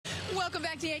Welcome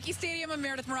back to Yankee Stadium. I'm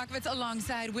Meredith Marakovitz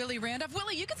alongside Willie Randolph.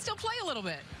 Willie, you can still play a little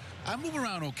bit. I move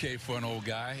around okay for an old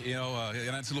guy. You know,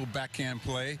 that's a little backhand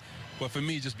play. But for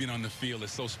me, just being on the field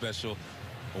is so special.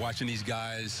 Watching these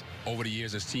guys over the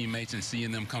years as teammates and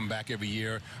seeing them come back every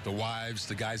year, the wives,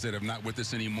 the guys that are not with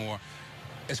us anymore.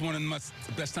 It's one of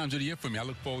the best times of the year for me. I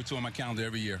look forward to it on my calendar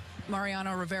every year.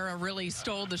 Mariano Rivera really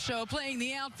stole the show, playing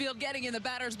the outfield, getting in the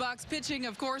batter's box, pitching,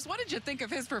 of course. What did you think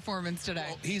of his performance today?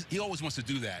 Well, he always wants to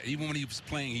do that. Even when he was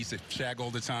playing, he used to shag all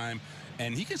the time.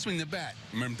 And he can swing the bat.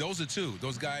 Remember, those are two.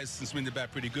 Those guys can swing the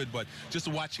bat pretty good. But just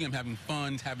watching him having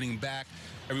fun, having him back,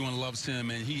 everyone loves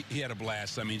him, and he had a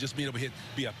blast. I mean, just being able to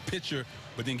be a pitcher,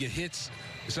 but then get hits,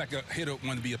 it's like a hitter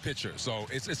wanting to be a pitcher. So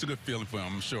it's a good feeling for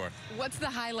him, I'm sure. What's the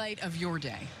highlight of your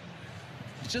day?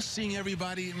 Just seeing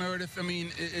everybody, Meredith. I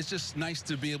mean, it's just nice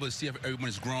to be able to see everyone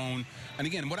has grown. And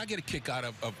again, what I get a kick out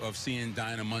of seeing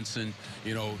Diana Munson,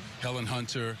 you know, Helen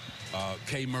Hunter,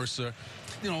 Kay Mercer,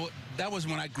 you know, that was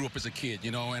when I grew up as a kid,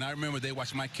 you know, and I remember they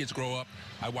watched my kids grow up.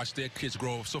 I watched their kids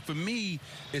grow up. So for me,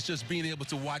 it's just being able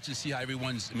to watch and see how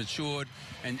everyone's matured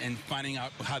and finding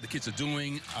out how the kids are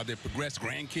doing, how they progress,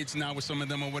 grandkids now with some of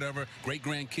them or whatever,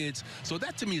 great-grandkids. So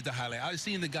that to me is the highlight. I was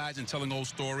seeing the guys and telling old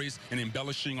stories and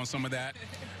embellishing on some of that.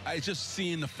 It's just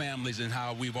seeing the families and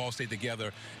how we've all stayed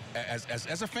together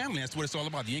as a family. That's what it's all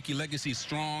about. The Yankee legacy is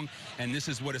strong, and this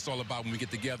is what it's all about when we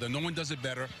get together. No one does it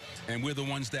better, and we're the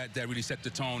ones that really set the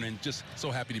tone, and just so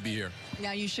happy to be here.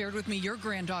 Now, you shared with me your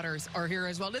granddaughters are here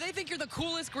as well. Do they think you're the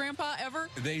coolest grandpa ever?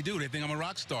 They do. They think I'm a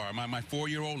rock star. My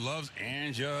 4-year-old loves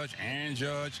Ann Judge, Ann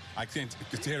Judge. I can't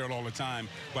hear it all the time.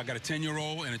 But I got a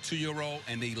 10-year-old and a 2-year-old,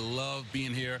 and they love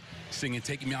being here, singing,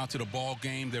 taking me out to the ball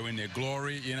game. They're in their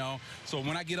glory, you know. So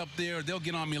when I get up there, they'll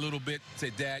get on me a little bit,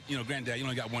 say, Dad, you know, Granddad, you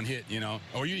only got one hit, you know,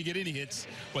 or you didn't get any hits.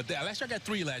 But last year I got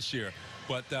 3 last year.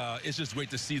 But it's just great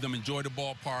to see them enjoy the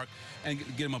ballpark and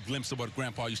get them a glimpse of what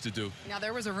Grandpa used to do. Now,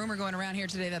 there was a rumor going around here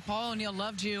today that Paul O'Neill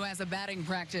loved you as a batting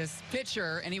practice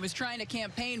pitcher, and he was trying to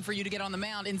campaign for you to get on the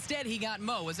mound. Instead, he got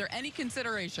Mo. Was there any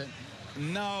consideration?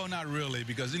 No, not really,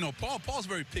 because, you know, Paul's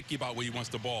very picky about where he wants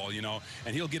the ball, you know,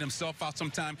 and he'll get himself out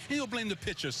sometime, and he'll blame the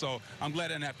pitcher, so I'm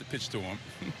glad I didn't have to pitch to him.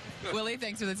 Willie,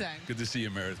 thanks for the time. Good to see you,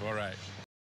 Meredith. All right.